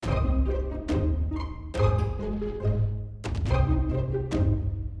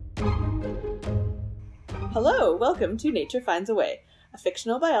Hello, welcome to Nature Finds a Way, a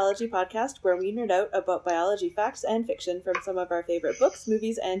fictional biology podcast where we nerd out about biology facts and fiction from some of our favorite books,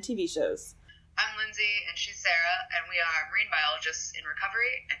 movies, and TV shows. I'm Lindsay, and she's Sarah, and we are marine biologists in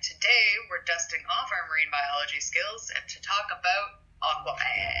recovery, and today we're dusting off our marine biology skills and to talk about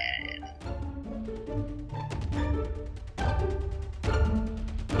Aquaman.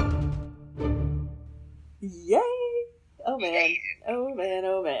 Yay! Oh man. Yay. Oh man,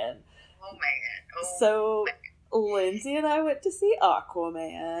 oh man. Oh man. Oh, So, man. Lindsay and I went to see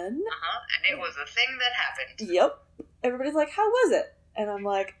Aquaman. And it was a thing that happened. Yep. Everybody's like, how was it? And I'm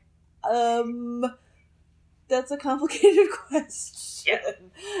like, that's a complicated question. Yes.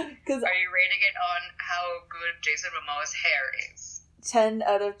 Because Are you rating it on how good Jason Momoa's hair is? 10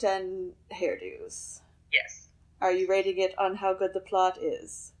 out of 10 hairdos. Yes. Are you rating it on how good the plot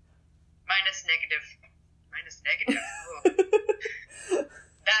is? Minus negative. Oh.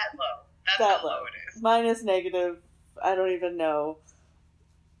 That low. That's That how low it is. Minus negative, I don't even know.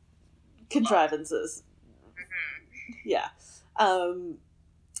 Contrivances. Mm-hmm. Yeah.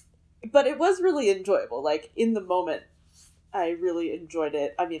 But it was really enjoyable. Like, in the moment, I really enjoyed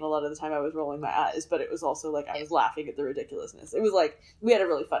it. I mean, a lot of the time I was rolling my eyes, but it was also like I was laughing at the ridiculousness. It was like, we had a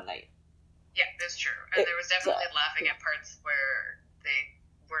really fun night. Yeah, that's true. And there was definitely laughing at parts where they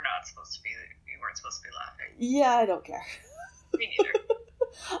were not supposed to be, you weren't supposed to be laughing. Yeah, I don't care. Me neither.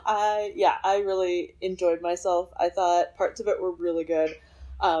 I really enjoyed myself. I thought parts of it were really good.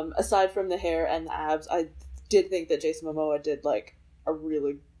 Aside from the hair and the abs, I did think that Jason Momoa did like a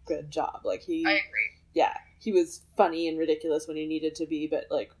really good job. Like I agree. Yeah, he was funny and ridiculous when he needed to be, but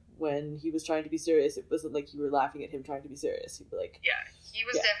like when he was trying to be serious, it wasn't like you were laughing at him trying to be serious. He'd be like, Yeah, he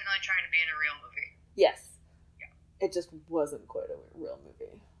was definitely trying to be in a real movie. yes. Yeah. It just wasn't quite a real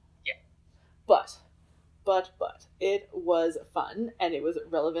movie. Yeah. But it was fun and it was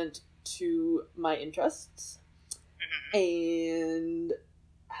relevant to my interests and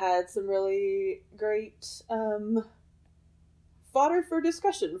had some really great fodder for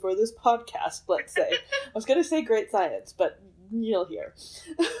discussion for this podcast, let's say. I was going to say great science, but you'll hear.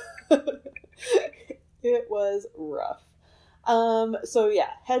 It was rough. So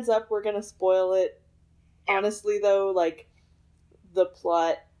yeah, heads up, we're going to spoil it. Yeah. Honestly, though, like, the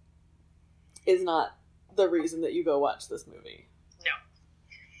plot is not the reason that you go watch this movie.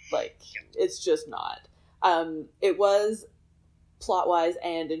 No. Like, it's just not. It was, plot-wise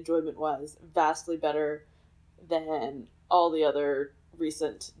and enjoyment-wise, vastly better than all the other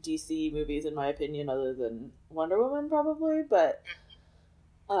recent DC movies, in my opinion, other than Wonder Woman, probably, but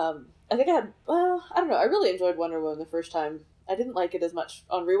I think I don't know, I really enjoyed Wonder Woman the first time. I didn't like it as much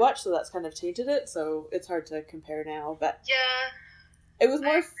on rewatch, so that's kind of tainted it, so it's hard to compare now, but Yeah. it was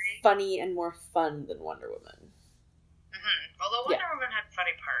more funny and more fun than Wonder Woman. Although Wonder Woman had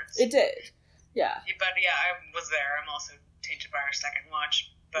funny parts. It did, yeah. But yeah, I was there. I'm also tainted by our second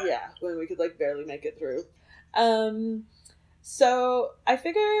watch. But Yeah, when we could like barely make it through. So I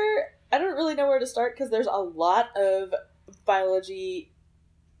figure I don't really know where to start because there's a lot of biology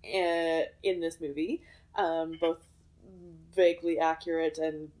in this movie, both vaguely accurate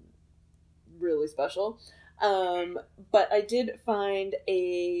and really special. But I did find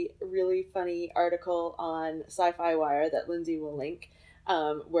a really funny article on Sci-Fi Wire that Lindsay will link,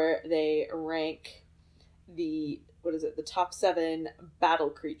 where they rank the top 7 battle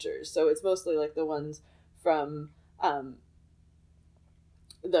creatures. So it's mostly like the ones from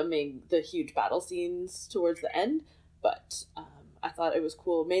the huge battle scenes towards the end. But I thought it was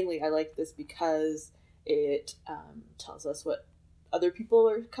cool. Mainly I liked this because it tells us what other people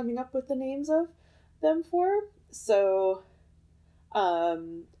are coming up with the names of them for. So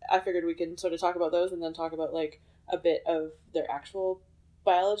I figured we can sort of talk about those and then talk about like a bit of their actual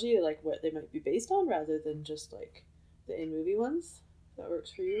biology, like what they might be based on, rather than just like the in-movie ones. If that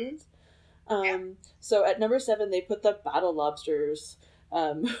works for you, Linz. So at number 7 they put the battle lobsters,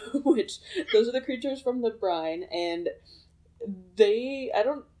 which those are the creatures from the brine, and I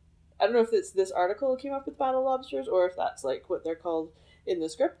don't know if it's this article came up with battle lobsters or if that's like what they're called in the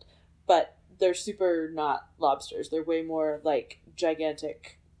script, but they're super not lobsters. They're way more like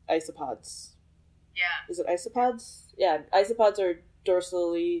gigantic isopods. Yeah. Is it isopods? Yeah, isopods are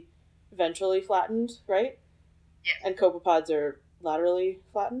dorsally, ventrally flattened, right? Yes. And copepods are laterally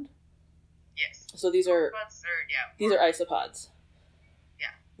flattened. Yes. So these are isopods.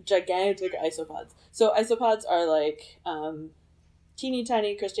 Yeah. Gigantic isopods. So isopods are like teeny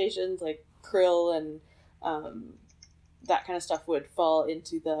tiny crustaceans, like krill and that kind of stuff would fall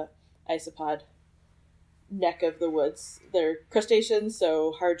into the isopod neck of the woods. They're crustaceans,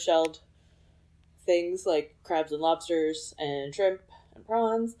 so hard-shelled things like crabs and lobsters and shrimp and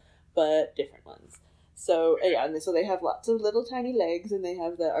prawns, but different ones. So yeah, and so they have lots of little tiny legs, and they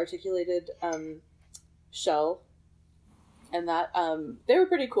have the articulated shell, and that they were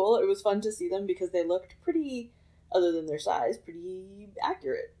pretty cool. It was fun to see them because they looked pretty, other than their size, pretty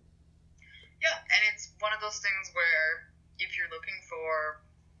accurate. Yeah, and it's one of those things where if you're looking for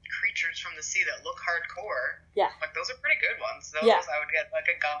creatures from the sea that look hardcore, like those are pretty good ones. Those I would get like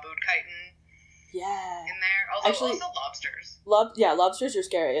a gumboot chitin. Yeah. In there. Also lobsters. Lobsters are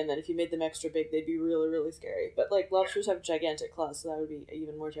scary, and then if you made them extra big, they'd be really, really scary. But, like, lobsters have gigantic claws, so that would be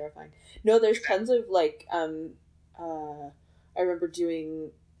even more terrifying. No, there's tons of, like, I remember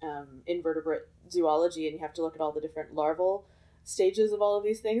doing invertebrate zoology, and you have to look at all the different larval stages of all of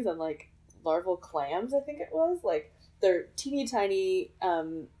these things, and, like, larval clams, I think it was. Like, they're teeny tiny,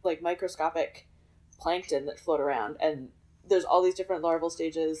 like, microscopic plankton that float around, and there's all these different larval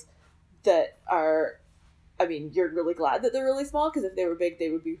stages that are, I mean, you're really glad that they're really small, because if they were big, they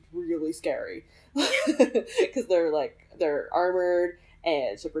would be really scary. Because they're armored,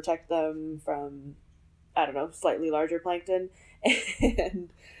 and to protect them from, I don't know, slightly larger plankton. And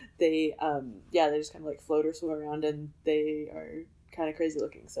they, they just kind of like float or swim around, and they are kind of crazy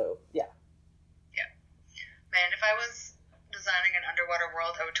looking. So, yeah. Yeah. Man, if I was designing an underwater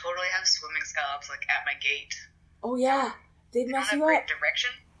world, I would totally have swimming scallops, like, at my gate. Oh, yeah. They'd mess you up. They don't have great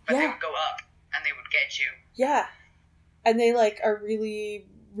direction. But they would go up, and they would get you. Yeah. And they, like, are really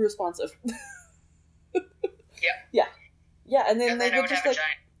responsive. Yeah. Yeah, and then I would just, have a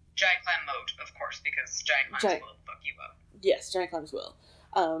giant clam moat, of course, because giant clams will fuck you up. Yes, giant clams will.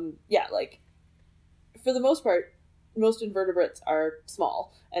 Yeah, like, for the most part, most invertebrates are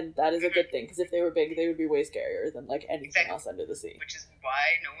small, and that is a good thing, because if they were big, they would be way scarier than, like, anything else under the sea. Which is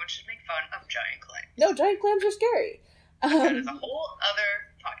why no one should make fun of giant clams. No, giant clams are scary. That is a whole other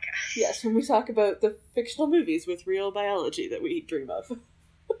podcast. Yes, when we talk about the fictional movies with real biology that we dream of. One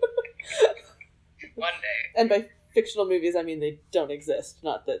day. And by fictional movies, I mean they don't exist,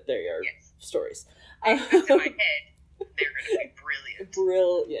 not that they are stories. They exist in my head. They're going to be brilliant.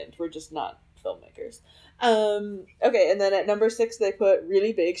 Brilliant. We're just not filmmakers. Okay, and then at number 6, they put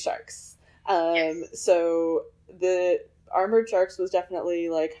really big sharks. So the armored sharks was definitely,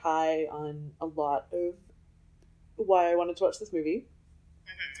 like, high on a lot of why I wanted to watch this movie.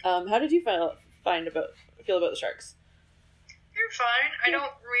 How did you feel about the sharks? They're fine. I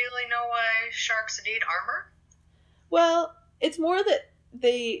don't really know why sharks need armor. Well, it's more that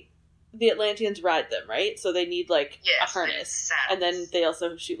the Atlanteans ride them, right? So they need, like, a harness. And then they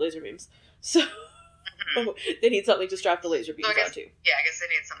also shoot laser beams. So they need something to strap the laser beams onto. Yeah, I guess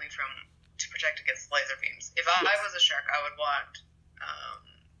they need something to protect against laser beams. If I was a shark, I would want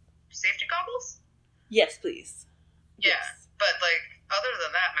safety goggles. Yes, please. Yeah, but, like, other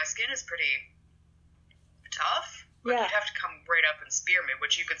than that, my skin is pretty tough. Like, you'd have to come right up and spear me,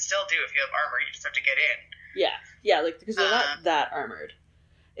 which you could still do if you have armor. You just have to get in. Yeah, like, because they're not that armored.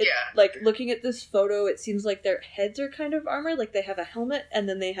 Yeah. Like, looking at this photo, it seems like their heads are kind of armored. Like, they have a helmet, and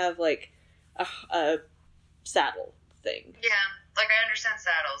then they have, like, a saddle thing. Yeah, like, I understand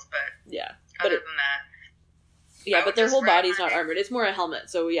saddles, but other than that... Yeah, but their whole body's not armored. It's more a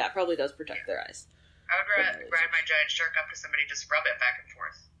helmet, so, yeah, it probably does protect their eyes. I would ride my giant shark up to somebody, just rub it back and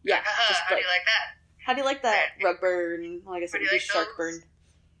forth. Yeah. How do you like that? How do you like that? Rug burn. Well, I guess it would be shark burn.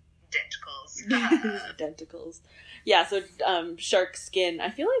 Denticles. Denticles. Yeah, so shark skin. I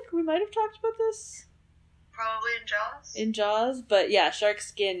feel like we might have talked about this. Probably in Jaws. In Jaws, but yeah, shark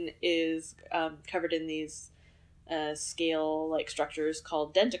skin is covered in these scale-like structures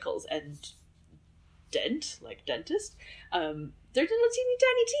called denticles, and like dentist. They're little teeny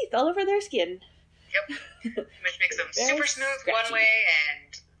tiny teeth all over their skin. Yep. Which makes them super smooth one way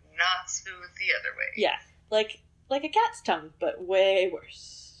and not smooth the other way. Yeah. Like a cat's tongue, but way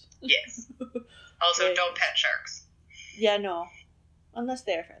worse. Yes. Also, don't pet sharks. Yeah, no. Unless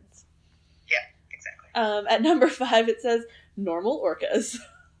they're friends. Yeah, exactly. At number 5, it says normal orcas.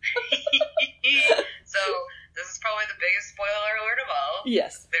 So, this is probably the biggest spoiler alert of all.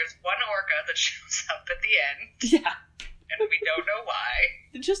 Yes. There's one orca that shows up at the end. Yeah. And we don't know why.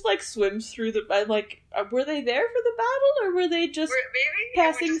 It just, like, swims through the... I'm like, were they there for the battle, or were they just maybe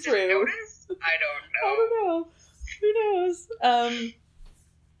passing we just through? Didn't notice? I don't know. Who knows?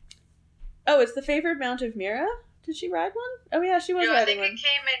 Oh, it's the favored mount of Mira? Did she ride one? Oh, yeah, she was riding one. I think it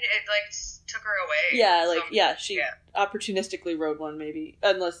came and it, like, took her away. Yeah, she opportunistically rode one, maybe.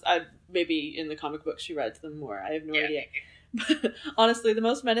 Unless, maybe in the comic book she rides them more. I have no idea. Honestly, the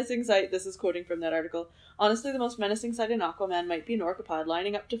most menacing sight, this is quoting from that article, honestly, the most menacing sight in Aquaman might be an orcapod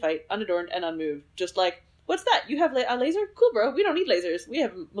lining up to fight, unadorned and unmoved. Just like, what's that? You have a laser? Cool, bro. We don't need lasers. We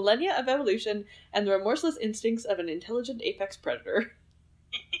have millennia of evolution and the remorseless instincts of an intelligent apex predator.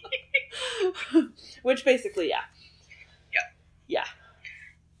 Which basically, yeah. Yeah.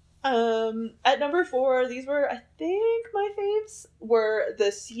 At number 4, these were, I think, my faves, were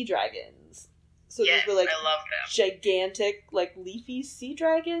the sea dragons. So yes, these were, like, I love them. Gigantic, like, leafy sea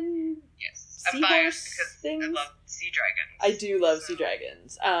dragon seahorse things. I love sea dragons. I do love sea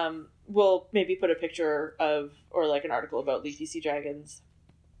dragons. We'll maybe put a picture of, or, like, an article about leafy sea dragons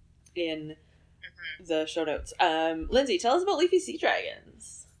in the show notes. Lindsay, tell us about leafy sea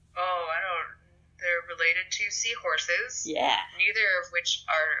dragons. Oh, I don't... They're related to seahorses. Yeah. Neither of which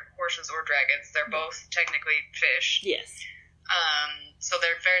are horses or dragons. They're both technically fish. Yes. So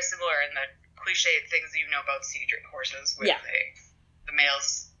they're very similar in the cliched things you know about horses, where the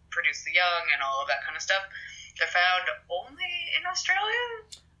males produce the young and all of that kind of stuff. They're found only in Australia.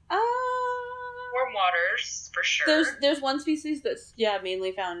 Warm waters, for sure. There's one species that's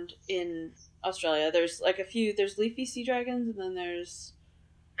mainly found in Australia. There's like a few. There's leafy sea dragons, and then there's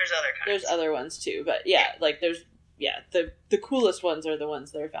other kinds. There's other ones too, but like there's the coolest ones are the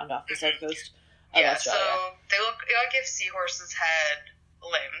ones that are found off the south coast of Australia. So they look like if seahorses had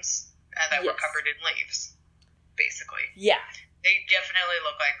limbs that were covered in leaves, basically. Yeah. They definitely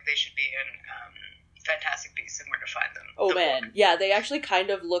look like they should be in Fantastic Beasts and Where to Find Them. Oh man, book. Yeah, they actually kind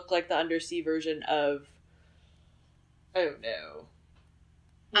of look like the undersea version of whatever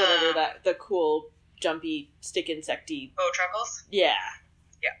the cool jumpy stick insecty Bowtrunkles. Yeah.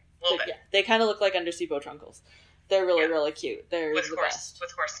 Yeah, they kind of look like undersea bowtrunkles. They're really, really cute. They're the best.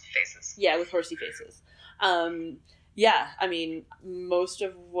 With horse faces. Yeah, with horsey faces. Yeah, I mean, most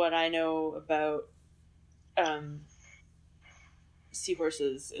of what I know about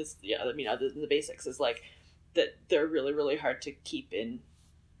seahorses is, other than the basics, is like that they're really, really hard to keep in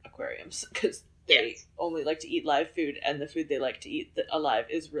aquariums because they only like to eat live food, and the food they like to eat alive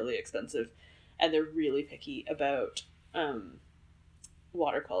is really expensive, and they're really picky about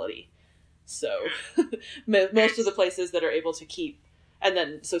water quality. So most of the places that are able to keep, and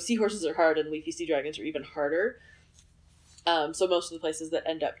then so seahorses are hard and leafy sea dragons are even harder. So most of the places that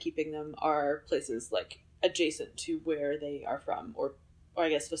end up keeping them are places like adjacent to where they are from, or I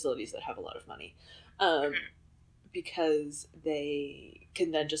guess facilities that have a lot of money, because they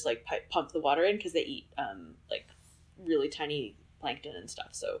can then just like pump the water in because they eat like really tiny plankton and stuff,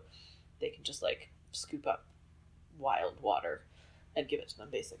 so they can just like scoop up wild water and give it to them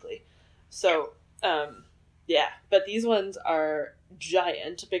basically. So but these ones are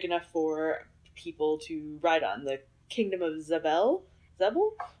giant, big enough for people to ride on. The Kingdom of Zebel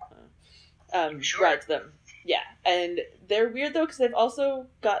rides them. Yeah, and they're weird though because they've also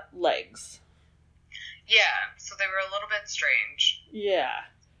got legs. Yeah, so they were a little bit strange. Yeah,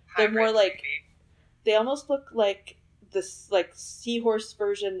 they're more like they almost look like this like seahorse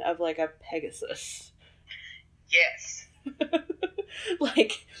version of like a Pegasus. Yes.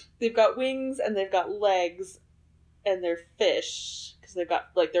 Like they've got wings and they've got legs, and they're fish because they've got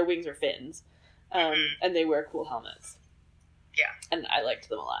like their wings are fins, and they wear cool helmets. Yeah, and I liked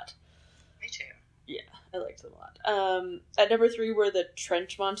them a lot. Me too. Yeah, I liked them a lot. At number 3 were the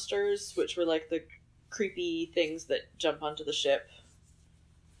trench monsters, which were like the creepy things that jump onto the ship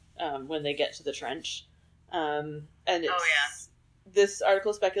when they get to the trench. And this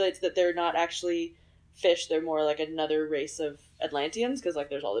article speculates that they're not actually fish, they're more like another race of Atlanteans, because like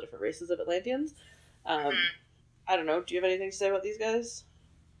there's all the different races of Atlanteans. I don't know, do you have anything to say about these guys?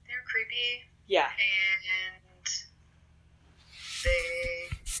 They're creepy. Yeah. And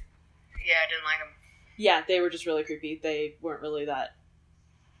I didn't like them. Yeah, they were just really creepy. They weren't really that,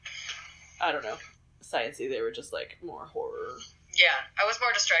 I don't know, sciencey. They were just like more horror. Yeah, I was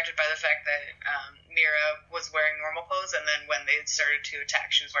more distracted by the fact that Mira was wearing normal clothes, and then when they started to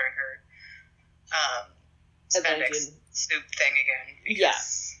attack, she was wearing her spandex suit thing again. Yeah,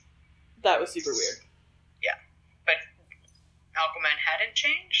 that was super weird. Yeah, but Aquaman hadn't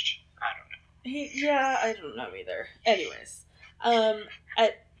changed? I don't know. I don't know either. Anyways,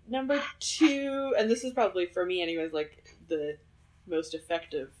 at number 2, and this is probably for me anyways, like the most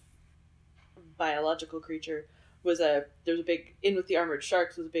effective biological creature was there's a big, in with the armored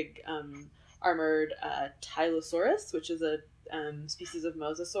sharks was a big armored Tylosaurus, which is a species of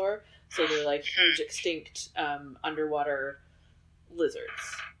mosasaur. So they're like huge extinct underwater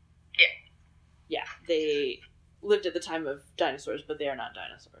lizards. Yeah, they lived at the time of dinosaurs, but they are not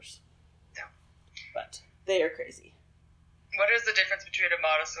dinosaurs. No. But they are crazy. What is the difference between a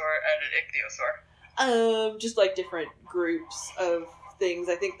mosasaur and an ichthyosaur? Just like different groups of things.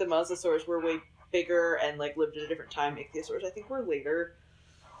 I think the mosasaurs were way bigger and like lived at a different time. Ichthyosaurs, I think, were later.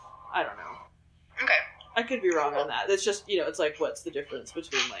 I don't know. Okay. I could be wrong on that. It's just, it's like, what's the difference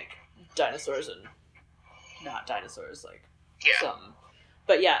between like dinosaurs and not dinosaurs? Like some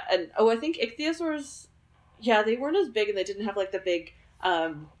But yeah, and I think ichthyosaurs, yeah, they weren't as big, and they didn't have like the big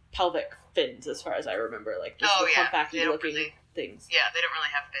pelvic fins, as far as I remember, like the humpbacky looking things. Yeah, they don't really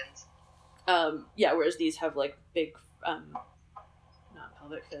have fins. Yeah, whereas these have like big, not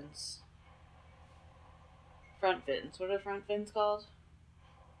pelvic fins, front fins. What are front fins called?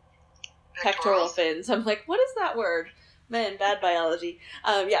 Pectoral fins. I'm like, what is that word? Man, bad biology.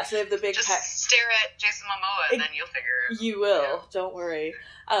 Yeah, so they have the big... Just stare at Jason Momoa and then you'll figure it out. You will, don't worry.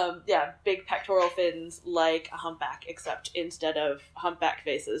 Yeah, big pectoral fins like a humpback, except instead of humpback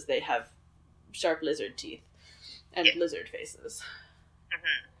faces, they have sharp lizard teeth and lizard faces.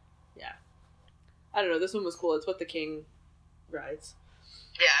 Mm-hmm. Yeah. I don't know, this one was cool. It's what the king rides.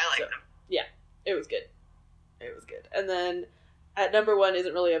 Yeah, I like them. Yeah, it was good. It was good. And then at number 1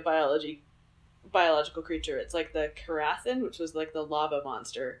 isn't really a biological creature. It's like the Karathin, which was like the lava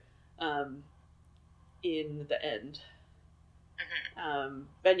monster in the end. Mm-hmm.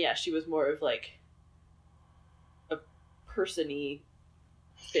 And yeah, she was more of like a person-y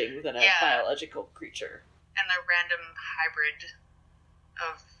thing than a biological creature. And the random hybrid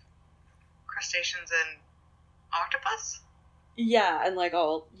of crustaceans and octopus? Yeah, and like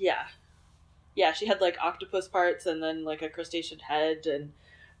all, yeah. Yeah, she had like octopus parts and then like a crustacean head and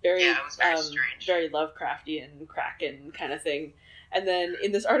it was very strange. Very Lovecrafty and Kraken kind of thing. And then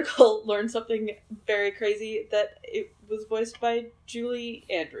in this article, learned something very crazy, that it was voiced by Julie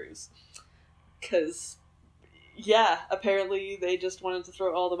Andrews. Because, yeah, apparently they just wanted to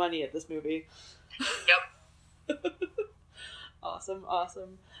throw all the money at this movie. Yep.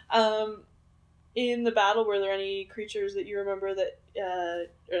 Awesome. In the battle, were there any creatures that you remember that,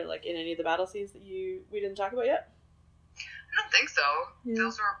 or like in any of the battle scenes that we didn't talk about yet? I don't think so. Yeah.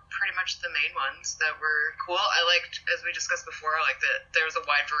 Those were pretty much the main ones that were cool. I liked, as we discussed before, like that there was a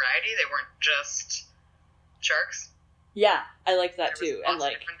wide variety. They weren't just sharks. Yeah, I liked that too. And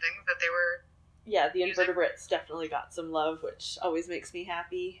like different things that they were. Yeah, the invertebrates definitely got some love, which always makes me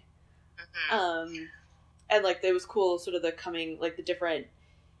happy. Mm-hmm. And like it was cool, sort of the different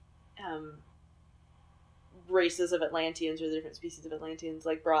races of Atlanteans, or the different species of Atlanteans,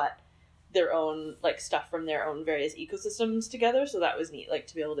 like brought their own like stuff from their own various ecosystems together, so that was neat, like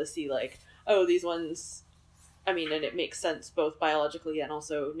to be able to see like, oh, these ones, I mean, and it makes sense both biologically and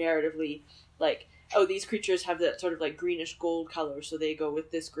also narratively, like, oh, these creatures have that sort of like greenish gold color, so they go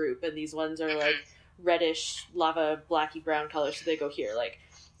with this group, and these ones are like reddish lava blacky brown color, so they go here, like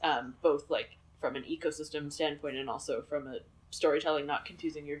both like from an ecosystem standpoint and also from a storytelling, not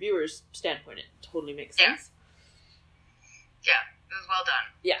confusing your viewers standpoint. It totally makes sense. Yeah, it was well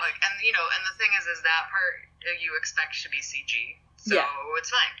done. Yeah. Like, and and the thing is that part you expect to be CG, so it's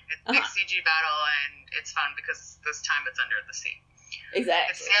fine. It's a big CG battle, and it's fun because this time it's under the sea.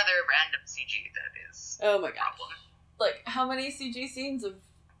 Exactly. It's the other random CG that is the problem. Like, how many CG scenes of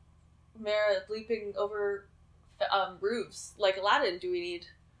Mera leaping over roofs like Aladdin do we need?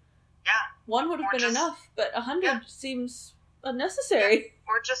 Yeah. One would have been enough, but 100 seems unnecessary. Yeah.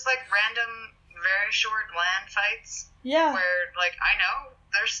 Or just like random, very short land fights. Yeah. Where, like, I know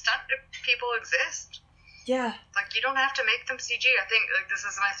there's stunt people exist. Yeah. Like, you don't have to make them CG. I think, like, this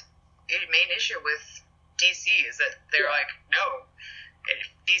is my main issue with DC, is that they're like, no,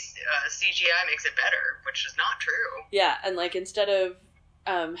 CGI makes it better, which is not true. Yeah, and, like, instead of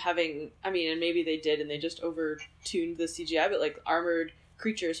having, I mean, and maybe they did, and they just over-tuned the CGI, but, like, armored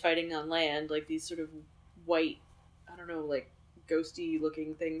creatures fighting on land, like, these sort of white, I don't know, like,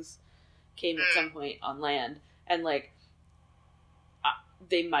 ghosty-looking things came at some point on land. And, like,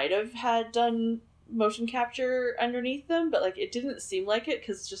 they might have had done motion capture underneath them, but, like, it didn't seem like it,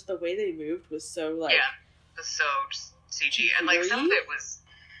 because just the way they moved was so, like... Yeah, it was so CG. And, like, some of it was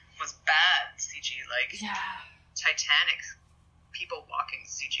bad CG, like, Titanic, people walking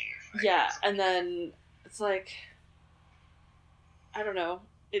CG. Like, yeah, and then it's like, I don't know,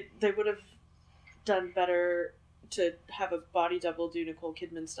 they would have done better to have a body double do Nicole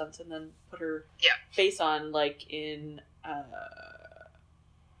Kidman stunts and then put her face on, like in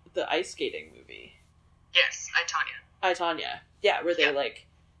the ice skating movie. Yes, I, Tonya. Yeah, where they like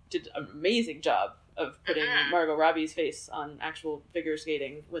did an amazing job of putting Margot Robbie's face on actual figure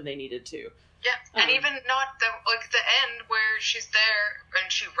skating when they needed to. Yeah, and even not the end where she's there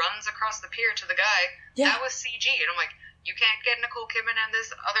and she runs across the pier to the guy. Yeah. That was CG, and I'm like, you can't get Nicole Kidman and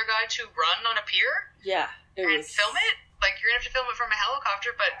this other guy to run on a pier? Yeah. Film it? Like, you're going to have to film it from a helicopter,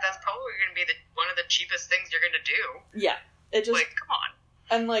 but that's probably going to be one of the cheapest things you're going to do. Yeah. It just... Like, come on.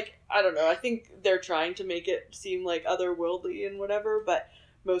 And, like, I don't know, I think they're trying to make it seem, like, otherworldly and whatever, but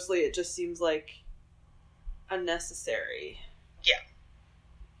mostly it just seems, like, unnecessary. Yeah.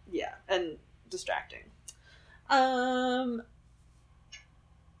 Yeah, and distracting.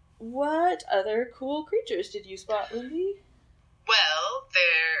 what other cool creatures did you spot, Lindy? Well,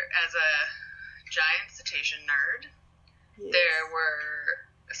 as a giant cetacean nerd, there were,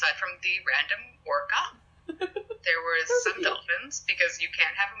 aside from the random orca, there were some dolphins, because you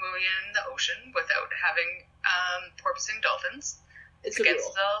can't have a movie in the ocean without having porpoising dolphins. It's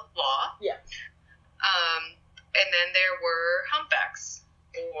against the law. Yeah. And then there were humpbacks,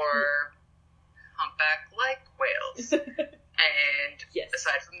 or humpback-like whales. And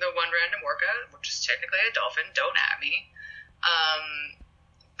aside from the one random orca, which is technically a dolphin, don't at me,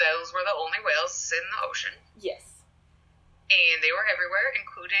 those were the only whales in the ocean. Yes. And they were everywhere,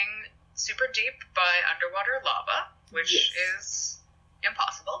 including super deep by underwater lava, which is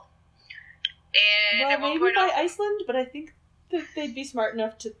impossible. And well, maybe by Iceland, but I think that they'd be smart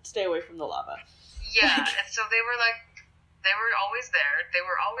enough to stay away from the lava. Yeah, and so they were always there. They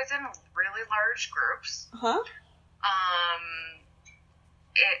were always in really large groups. Huh?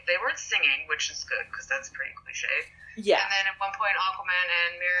 They weren't singing, which is good, because that's pretty cliche. Yeah. And then at one point, Aquaman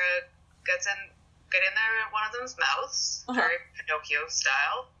and Mera get in there in one of them's mouths, very Pinocchio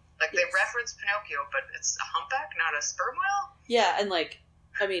style. Like, they reference Pinocchio, but it's a humpback, not a sperm whale. Yeah, and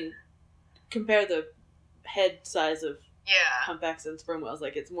compare the head size of humpbacks and sperm whales.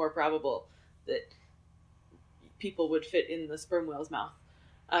 Like, it's more probable that people would fit in the sperm whale's mouth.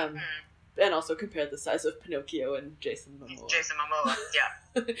 And also compare the size of Pinocchio and Jason Momoa.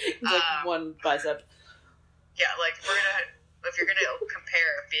 Yeah. He's like one bicep. Yeah, like, if you're gonna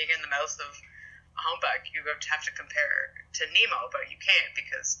compare being in the mouth of a humpback, you have to compare to Nemo, but you can't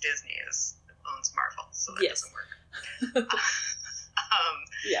because Disney owns Marvel, so that doesn't work.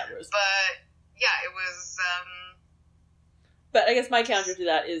 It was. But I guess my counter to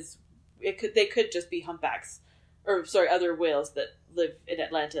that is, they could just be humpbacks, or sorry, other whales that live in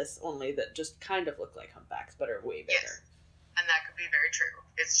Atlantis, only that just kind of look like humpbacks, but are way bigger. Yes. And that could be very true.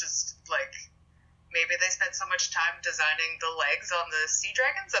 It's just like, maybe they spent so much time designing the legs on the sea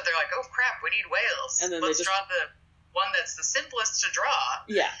dragons that they're like, oh crap, we need whales. And then let's draw the one that's the simplest to draw.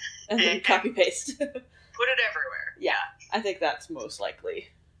 Yeah, and then copy paste. Put it everywhere. Yeah, I think that's most likely.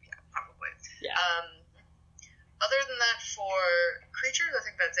 Yeah, probably. Yeah. Other than that, for creatures, I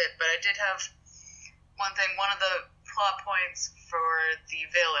think that's it. But I did have one thing. One of the plot points for the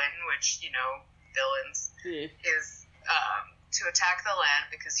villain, which, villains, is to attack the land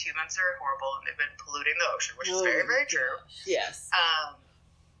because humans are horrible and they've been polluting the ocean, which is very, very true. Yes.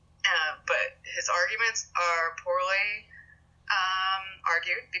 But his arguments are poorly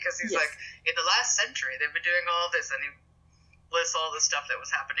argued, because he's like, in the last century, they've been doing all this, and he lists all the stuff that was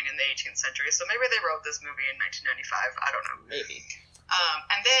happening in the 18th century. So maybe they wrote this movie in 1995. I don't know. Maybe.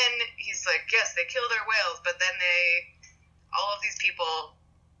 And then he's like, yes, they kill their whales, but then all of these people,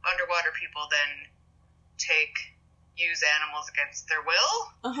 underwater people, then use animals against their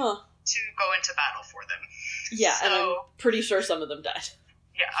will to go into battle for them. Yeah, so, and I'm pretty sure some of them died.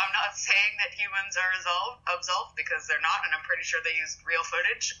 Yeah, I'm not saying that humans are absolved, because they're not, and I'm pretty sure they used real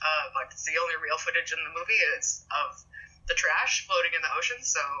footage. It's the only real footage in the movie is of the trash floating in the ocean,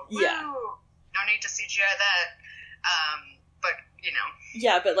 so no need to CGI that. But,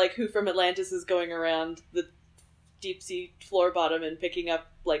 Yeah, but, who from Atlantis is going around the deep sea floor bottom and picking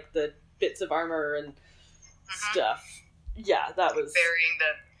up, the bits of armor and stuff. Yeah, that was... burying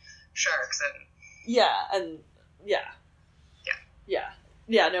the sharks and... Yeah,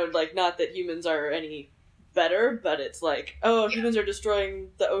 no, not that humans are any better, but it's humans are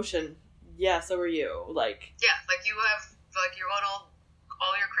destroying the ocean. Yeah, so are you. You have,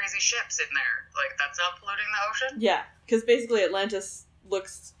 all your crazy ships in there. That's not polluting the ocean? Yeah, because basically Atlantis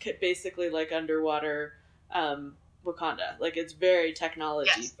looks basically like underwater Wakanda. It's very technology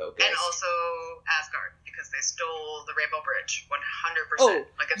focused. And also Asgard, because they stole the Rainbow Bridge, 100%.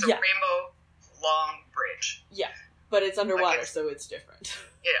 It's a rainbow long bridge. Yeah, but it's underwater, so it's different.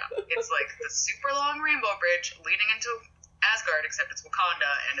 Yeah, it's the super long Rainbow Bridge leading into Asgard, except it's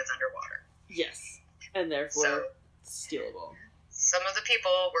Wakanda and it's underwater. Yes, and therefore stealable. Some of the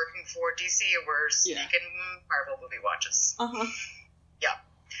people working for DC were sneaking Marvel movie watches. Yeah.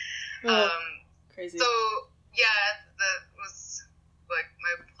 Crazy. So, that was,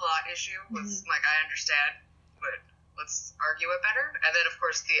 my plot issue was, I understand, but let's argue it better. And then, of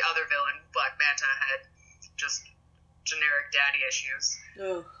course, the other villain, Black Manta, had just generic daddy issues.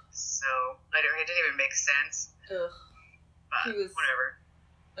 Ugh. So, it didn't even make sense. Ugh. But, he was whatever.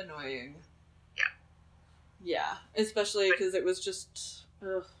 Annoying. Yeah. Yeah, especially because it was just...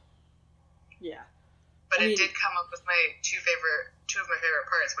 Ugh. Yeah. But it did come up with my two of my favorite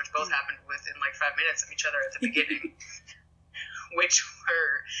parts, which both happened within 5 minutes of each other at the beginning. Which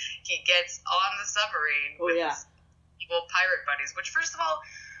were, he gets on the submarine with his evil pirate buddies, which, first of all,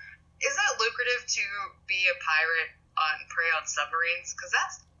 is it lucrative to be a pirate on prey on submarines? Because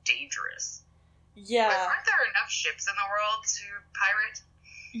that's dangerous. Yeah. Like, aren't there enough ships in the world to pirate?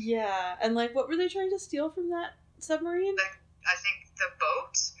 Yeah, and like, what were they trying to steal from that submarine? I think the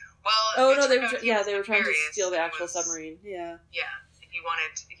boat. Well, oh no, they were trying to steal the actual submarine. Yeah. Yeah, he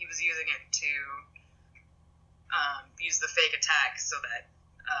was using it to use the fake attack so that.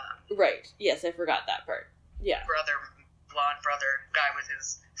 Right. Yes, I forgot that part. Yeah. Blonde brother guy with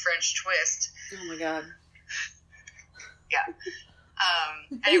his French twist. Oh my god. Yeah.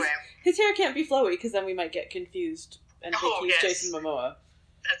 Anyway. His hair can't be flowy because then we might get confused and think he's Jason Momoa.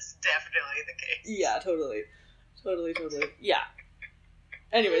 That's definitely the case. Yeah, totally. Yeah.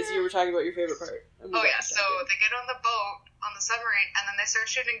 Anyways, you were talking about your favorite part. Oh yeah, so they get on the boat, on the submarine, and then they start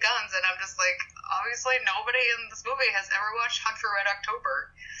shooting guns, and I'm just like, obviously nobody in this movie has ever watched Hunt for Red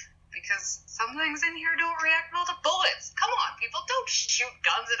October, because some things in here don't react well to bullets. Come on, people, don't shoot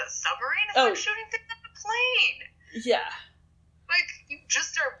guns at a submarine. It's like shooting things at a plane. Yeah. Like, you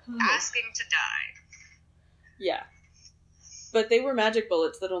just are asking to die. Yeah. But they were magic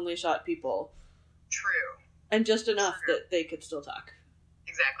bullets that only shot people. True. And just enough that they could still talk.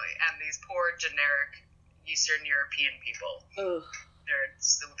 Exactly. And these poor, generic Eastern European people. Ugh.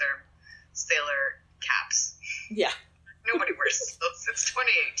 They're sailor caps. Yeah. Nobody wears those since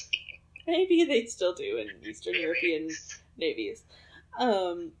 2018. Maybe they still do in Eastern European navies.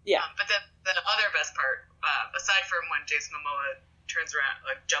 Yeah. But the other best part, aside from when Jason Momoa turns around,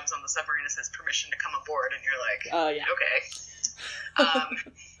 like, jumps on the submarine and says permission to come aboard, and you're like, yeah. Okay.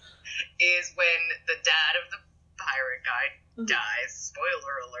 Is when the dad of the pirate guy dies,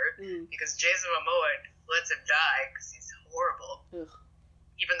 spoiler alert, because Jason Momoa lets him die because he's horrible. Ugh.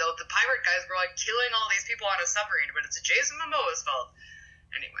 Even though the pirate guys were like killing all these people on a submarine, but it's Jason Momoa's fault.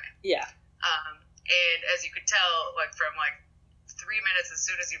 Anyway. Yeah. And as you could tell, like, from like 3 minutes as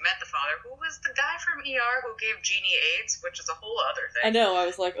soon as you met the father, who was the guy from ER who gave Jeannie AIDS, which is a whole other thing. I know, I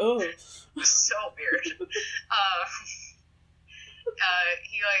was like, oh. So weird.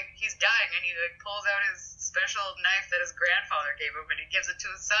 He's dying, and he like pulls out his special knife that his grandfather gave him, and he gives it to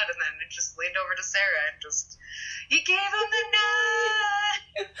his son, and then it just leaned over to Sarah and just, he gave him the knife.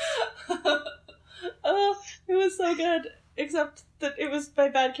 Oh, it was so good. Except that it was by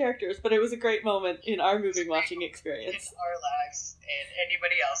bad characters, but it was a great moment in our movie watching experience. In our lives, and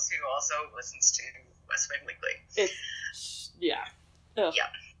anybody else who also listens to West Wing Weekly. Yeah. Ugh. Yeah.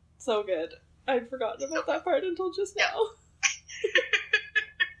 So good. I'd forgotten about that part until just now.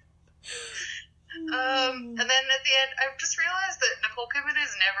 And then at the end, I just realized that Nicole Kidman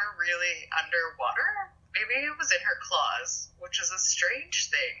is never really underwater. Maybe it was in her claws, which is a strange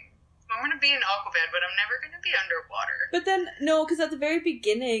thing. I'm going to be an Aquaman, but I'm never going to be underwater. But then, no, because at the very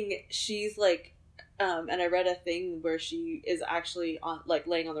beginning, she's like, and I read a thing where she is actually on, like,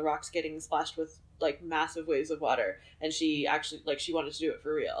 laying on the rocks getting splashed with, like, massive waves of water, and she actually, like, she wanted to do it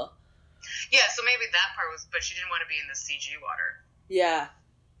for real. Yeah, so maybe that part was, but she didn't want to be in the CG water. Yeah.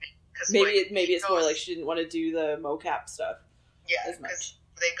 Maybe it's more like she didn't want to do the mocap stuff. Yeah, because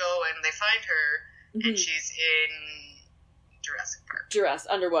they go and they find her, and she's in Jurassic Park.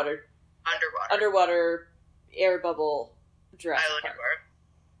 Underwater air bubble Jurassic Isla Park. Nublar.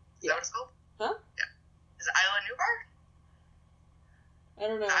 Is that what it's called? Huh? Yeah. Is it Isla Nublar? I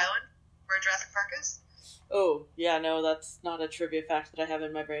don't know. The island where Jurassic Park is? Oh, yeah, no, that's not a trivia fact that I have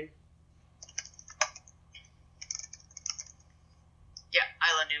in my brain. Yeah,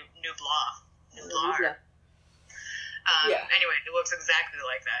 Isla Nublar. Anyway, it looks exactly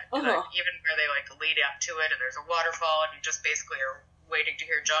like that. Even where they like lead up to it, and there's a waterfall, and you just basically are waiting to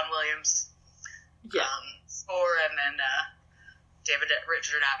hear John Williams score, and then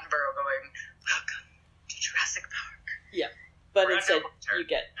Richard Attenborough going, "Welcome to Jurassic Park." Yeah, but instead you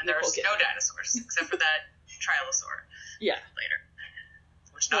get and there's no dinosaurs except for that Trilosaur. Yeah, later,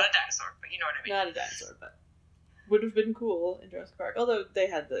 which not a dinosaur, but you know what I mean. Not a dinosaur, but would have been cool in Jurassic Park. Although they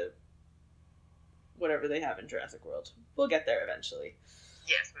had the whatever they have in Jurassic World. We'll get there eventually.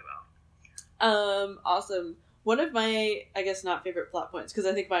 Yes, we will. Awesome. One of my, I guess, not favorite plot points, because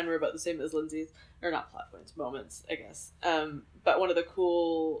I think mine were about the same as Lindsay's, or not plot points, moments, I guess. But one of the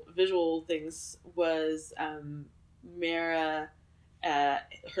cool visual things was Mara,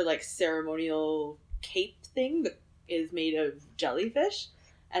 her, like, ceremonial cape thing that is made of jellyfish,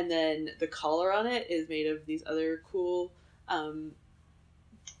 and then the collar on it is made of these other cool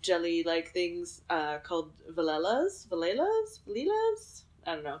jelly-like things called valelas? I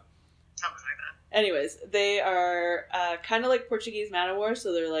don't know. Something like that. Anyways, they are kind of like Portuguese man-o'-war,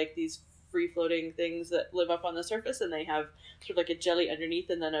 so they're like these free-floating things that live up on the surface, and they have sort of like a jelly underneath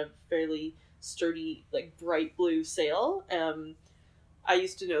and then a fairly sturdy, like, bright blue sail. I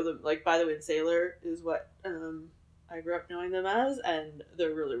used to know them, like, By the Wind Sailor is what I grew up knowing them as, and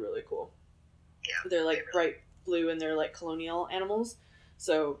they're really, really cool. Yeah. They're, like, bright blue, and they're, like, colonial animals.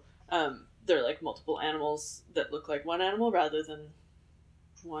 So, they're, like, multiple animals that look like one animal rather than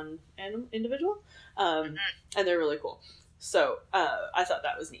one individual. And they're really cool. So, I thought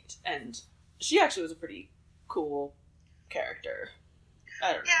that was neat. And she actually was a pretty cool character.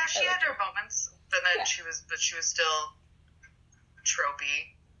 I don't know. Yeah, she had her moments, but then she was still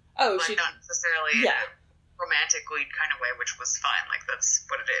tropey. Oh, like, not necessarily in a romantic lead kind of way, which was fine. Like, that's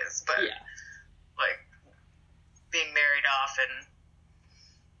what it is. But, like, being married off and...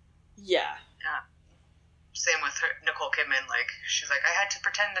 Yeah. Same with her, Nicole Kidman. Like, she's like, I had to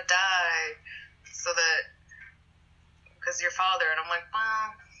pretend to die so that... Because your father. And I'm like,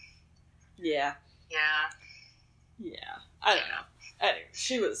 well... Yeah. Yeah. I don't know. Anyway,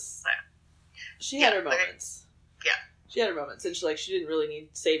 she was... She had her moments. She had her moments, and she didn't really need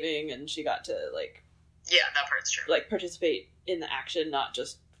saving, and she got to, like... Yeah, that part's true. Like, participate in the action, not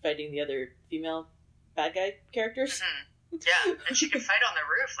just fighting the other female bad guy characters. Mm-hmm. Yeah, and she could fight on the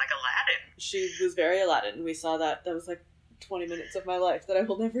roof like Aladdin. She was very Aladdin. We saw that. That was, like, 20 minutes of my life that I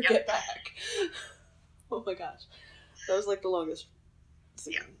will never get back. Oh my gosh. That was, like, the longest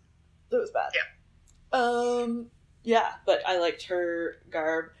scene. Yeah. That was bad. Yeah, but I liked her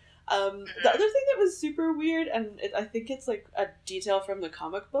garb. The other thing that was super weird, and I think it's, like, a detail from the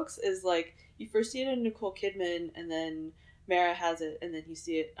comic books, is, like, you first see it in Nicole Kidman, and then Mara has it, and then you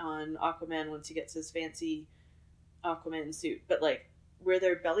see it on Aquaman once he gets his fancy Aquaman suit. But, like, where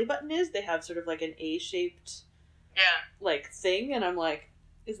their belly button is, they have sort of, like, an A-shaped, like, thing, and I'm like,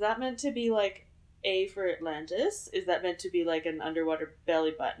 is that meant to be, like, A for Atlantis? Is that meant to be, like, an underwater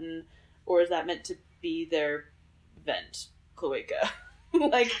belly button? Or is that meant to be their vent cloaca?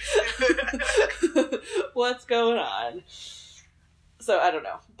 Like, what's going on? So, I don't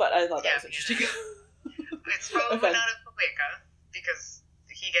know. But I thought that was interesting. It's probably not a cloaca, because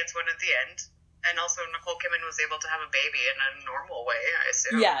he gets one at the end. And also, Nicole Kidman was able to have a baby in a normal way, I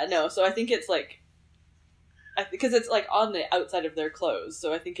assume. Yeah, no, so I think it's, like... Because it's, like, on the outside of their clothes,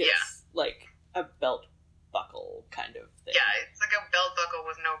 so I think it's, like, a belt buckle kind of thing. Yeah, it's like a belt buckle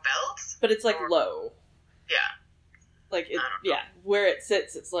with no belt. But it's, like, low. Yeah. Like, where it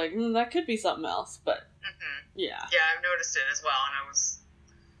sits, it's like, that could be something else, but, yeah. Yeah, I've noticed it as well, and I was,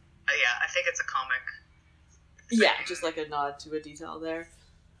 I think it's a comic thing. Yeah, just like a nod to a detail there.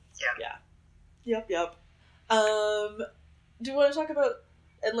 Yeah. Yep. Do you want to talk about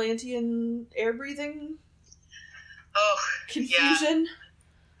Atlantean air breathing? Oh, confusion?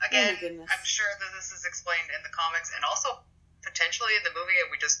 Yeah. Again, I'm sure that this is explained in the comics, and also potentially in the movie, and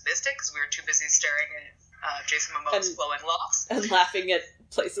we just missed it because we were too busy staring at Jason Momoa's flowing locks. And laughing at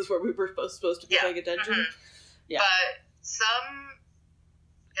places where we were supposed to be paying attention. Yeah. But some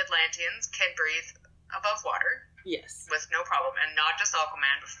Atlanteans can breathe above water. Yes. With no problem. And not just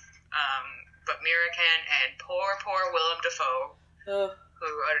Aquaman, but Mira can, and poor Willem Dafoe, who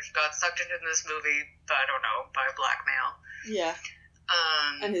got sucked into this movie, I don't know, by blackmail. Yeah.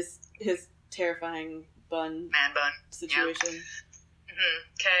 And his terrifying man bun situation. Yeah.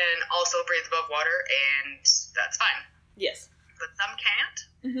 Can also breathe above water, and that's fine. Yes. But some can't,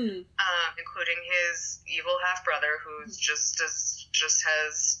 including his evil half-brother, who's just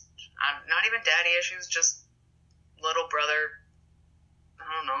has, not even daddy issues, just little brother, I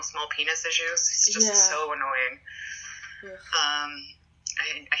don't know, small penis issues. He's just so annoying.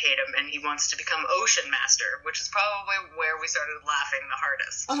 I hate him, and he wants to become Ocean Master, which is probably where we started laughing the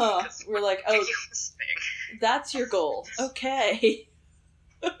hardest. We're like, oh, that's your goal. Okay.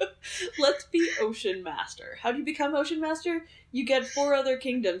 Let's be Ocean Master. How do you become Ocean Master? You get 4 other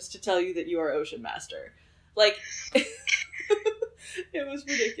kingdoms to tell you that you are Ocean Master. Like, it was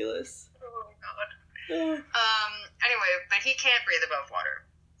ridiculous. Oh, God. Anyway, but he can't breathe above water.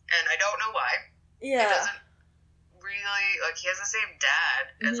 And I don't know why. Yeah. It doesn't really, like, he has the same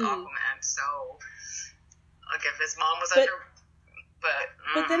dad as Aquaman, so, like, if his mom was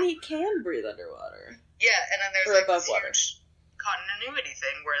But then he can breathe underwater. Yeah, and then there's, like, above this huge continuity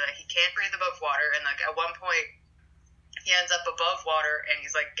thing where, like, he can't breathe above water, and, like, at one point, he ends up above water, and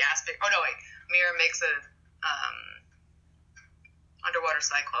he's, like, gasping. Oh, no, wait. Mira makes a, underwater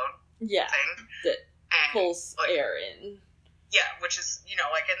cyclone thing. That pulls air in. Yeah, which is, you know,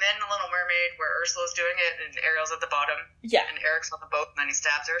 like, and then The Little Mermaid, where Ursula's doing it, and Ariel's at the bottom. Yeah. And Eric's on the boat, and then he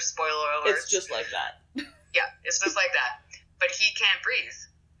stabs her. Spoiler alert. It's just like that. Yeah, it's just like that. But he can't breathe,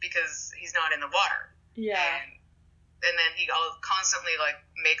 because he's not in the water. Yeah. And then he constantly, like,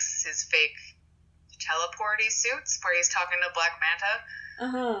 makes his fake teleporty suits, where he's talking to Black Manta.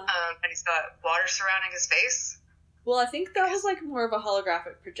 And he's got water surrounding his face. Well, I think that was like more of a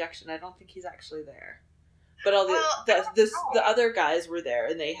holographic projection. I don't think he's actually there. But all the other guys were there,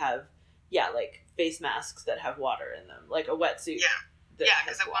 and they have like face masks that have water in them, like a wetsuit. Yeah,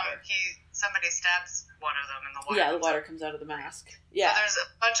 because somebody stabs one of them, and the water. Yeah, the water comes out of the mask. Yeah, so there's a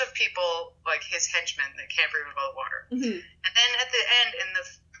bunch of people like his henchmen that can't breathe above water, mm-hmm. and then at the end in the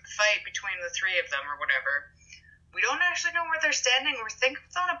fight between the three of them or whatever. We don't actually know where they're standing. We think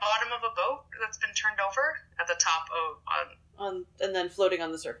it's on the bottom of a boat that's been turned over at the top of and then floating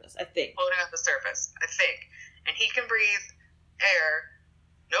on the surface. I think floating on the surface. I think, and he can breathe air,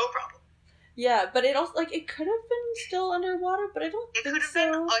 no problem. Yeah, but it also it could have been still underwater, but I don't think so. It could have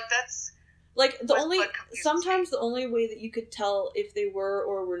been that's sometimes the only way that you could tell if they were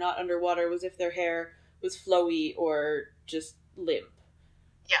or were not underwater was if their hair was flowy or just limp.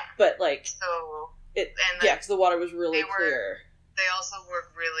 Yeah, but so. Because the water was really clear. They also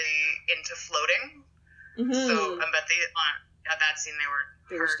were really into floating. Mm-hmm. So, but at that scene,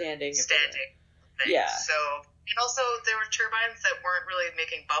 they were standing. Yeah. So, and also there were turbines that weren't really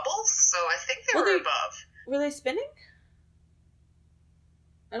making bubbles. So I think they were above. Were they spinning?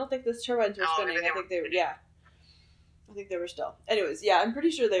 I don't think the turbines were spinning. I think they were. Yeah. I think they were still. Anyways, yeah, I'm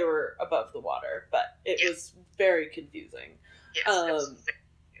pretty sure they were above the water, but it was very confusing. Yes.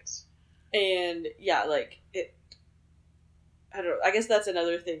 And yeah, it. I don't know. I guess that's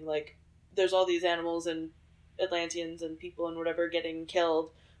another thing. There's all these animals and Atlanteans and people and whatever getting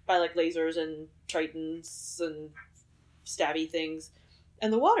killed by lasers and tritons and stabby things,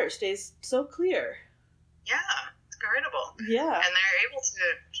 and the water stays so clear. Yeah, it's incredible. Yeah, and they're able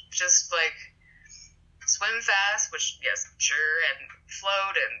to just swim fast, which sure, and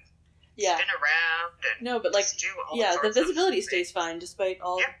float and spin around and do all the visibility stays fine despite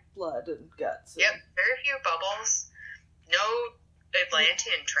all blood and guts. Yep, very few bubbles, no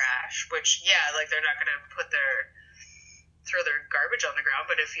Atlantean trash, which they're not gonna throw their garbage on the ground,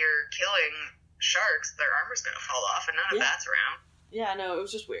 but if you're killing sharks, their armor's gonna fall off, and none of that's around. Yeah, no, it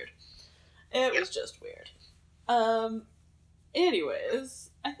was just weird. It was just weird. Anyways,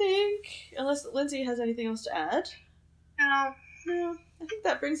 I think unless Lindsay has anything else to add, no, I think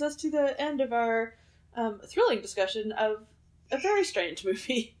that brings us to the end of our thrilling discussion of a very strange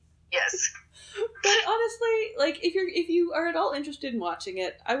movie. Yes. But honestly, if you are at all interested in watching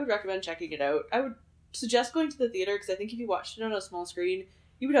it, I would recommend checking it out. I would suggest going to the theater, because I think if you watched it on a small screen,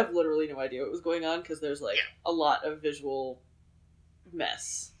 you would have literally no idea what was going on, because there's a lot of visual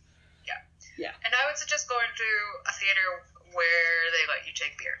mess. Yeah. And I would suggest going to a theater where they let you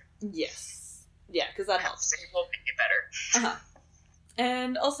take beer. Yes. Yeah, because that helps. It will make it better. Uh-huh.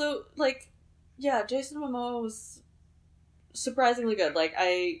 And also, Jason Momoa was surprisingly good.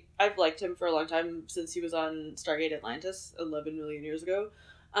 I've liked him for a long time, since he was on Stargate Atlantis 11 million years ago.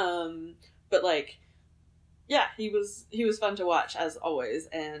 But he was fun to watch, as always,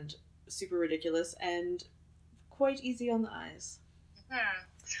 and super ridiculous and quite easy on the eyes. Mm-hmm.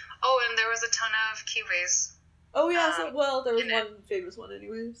 Oh, and there was a ton of Kiwis. Oh yeah, there was one famous one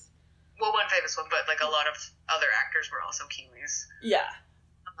anyways. Well, one famous one, but a lot of other actors were also Kiwis. Yeah.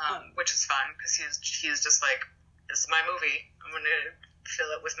 Which is fun, because he's just this is my movie. I'm going to fill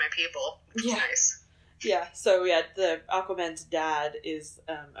it with my people, which is nice. Yeah, so the Aquaman's dad is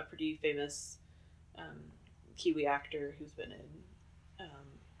a pretty famous Kiwi actor who's been in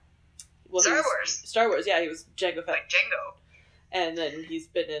Star Wars, yeah, he was Jango Fett. Jango. And then he's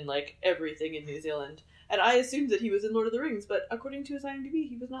been in everything in New Zealand. And I assumed that he was in Lord of the Rings, but according to his IMDb,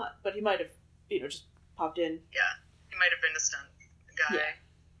 he was not. But he might have, just popped in. Yeah, he might have been a stunt guy.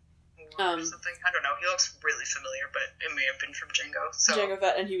 Yeah. Or something. I don't know. He looks really familiar, but it may have been from Django. So. Jango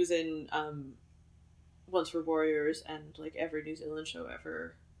Fett, and he was in Once Were Warriors and every New Zealand show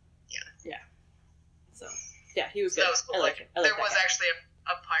ever. Yeah. So he was good. That was cool. I like there was actually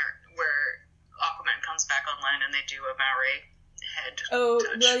a part where Aquaman comes back on land and they do a Maori head. Oh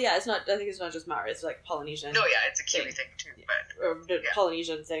touch. well, yeah. It's not. I think it's not just Maori. It's Polynesian. No, yeah, it's a Kiwi thing too, but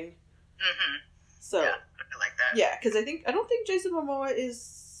Polynesian thing. Mm-hmm. So I like that. Yeah, because I don't think Jason Momoa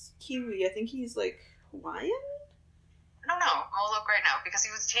is Kiwi. I think he's Hawaiian. I don't know. I'll look right now, because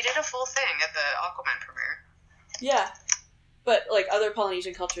he did a full thing at the Aquaman premiere. Yeah, but other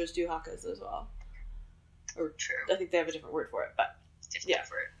Polynesian cultures do hakas as well. Or true. I think they have a different word for it, but yeah,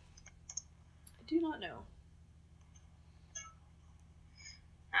 for it. I do not know.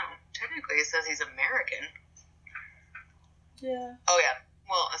 Oh, technically it says he's American. Yeah. Oh yeah.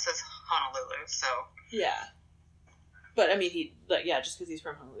 Well, it says Honolulu, so. Yeah. But I mean, just because he's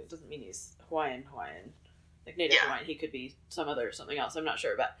from Honolulu doesn't mean he's Hawaiian. Native Hawaiian. He could be something else. I'm not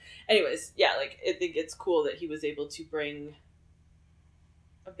sure. But anyways, I think it's cool that he was able to bring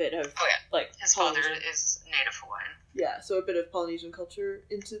a bit of his father is native Hawaiian. Yeah, so a bit of Polynesian culture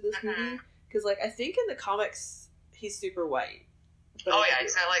into this movie because I think in the comics he's super white. He's got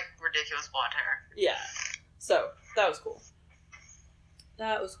ridiculous blonde hair. Yeah, so that was cool.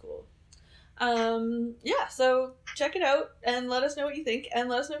 So check it out and let us know what you think, and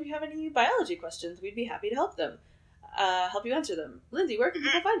let us know if you have any biology questions. We'd be happy to help you answer them. Lindsay, where can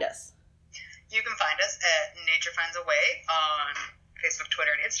people find us? You can find us at Nature Finds a Way on Facebook,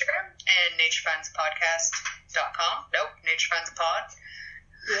 Twitter, and Instagram, and naturefindspodcast.com. Nope, Nature Finds a Pod.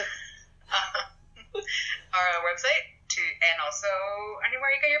 Yep. Our website, and also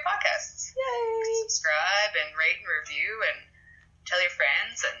anywhere you get your podcasts. Yay! Subscribe and rate and review and tell your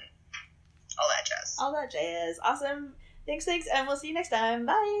friends and all that jazz. Awesome. Thanks, and we'll see you next time.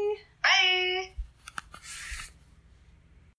 Bye! Bye!